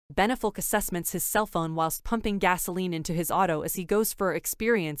Ben Affleck assessments his cell phone whilst pumping gasoline into his auto as he goes for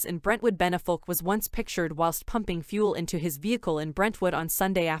experience in Brentwood. Ben Affleck was once pictured whilst pumping fuel into his vehicle in Brentwood on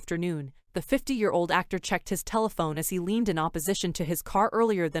Sunday afternoon. The 50-year-old actor checked his telephone as he leaned in opposition to his car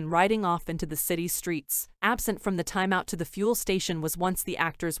earlier than riding off into the city's streets. Absent from the timeout to the fuel station was once the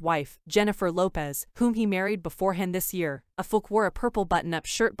actor's wife, Jennifer Lopez, whom he married beforehand this year. Affleck wore a purple button-up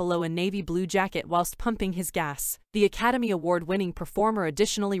shirt below a navy blue jacket whilst pumping his gas. The Academy Award-winning performer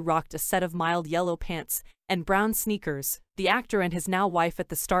additionally rocked a set of mild yellow pants and brown sneakers. The actor and his now wife at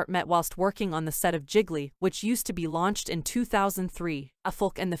the start met whilst working on the set of Jiggly, which used to be launched in 2003.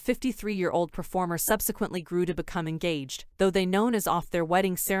 Affleck and the 53-year-old performer subsequently grew to become engaged, though they known as off their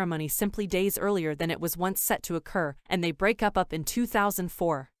wedding ceremony simply days earlier than it was once set to occur, and they break up in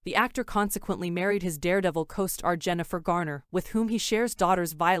 2004. The actor consequently married his Daredevil co-star Jennifer Garner, with whom he shares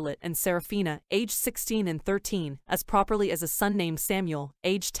daughters Violet and Serafina, aged 16 and 13, as properly as a son named Samuel,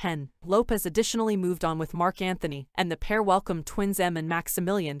 aged 10. Lopez additionally moved on with Mark Anthony, and the pair welcomed twins Em and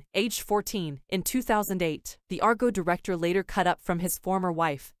Maximilian, aged 14, in 2008. The Argo director later cut up from his former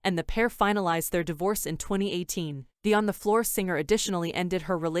wife, and the pair finalized their divorce in 2018. The On the Floor singer additionally ended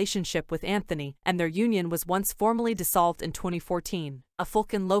her relationship with Anthony, and their union was once formally dissolved in 2014.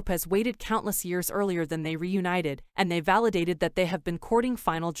 Affleck and Lopez waited countless years earlier than they reunited, and they validated that they have been courting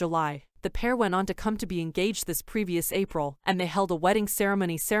final July. The pair went on to come to be engaged this previous April, and they held a wedding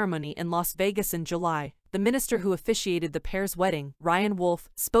ceremony in Las Vegas in July. The minister who officiated the pair's wedding, Ryan Wolf,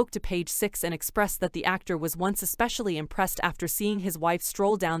 spoke to Page Six and expressed that the actor was once especially impressed after seeing his wife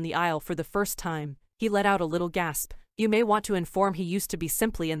stroll down the aisle for the first time. He let out a little gasp. "You may want to inform he used to be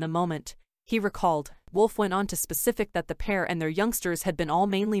simply in the moment," he recalled. Wolf went on to specific that the pair and their youngsters had been all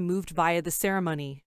mainly moved via the ceremony.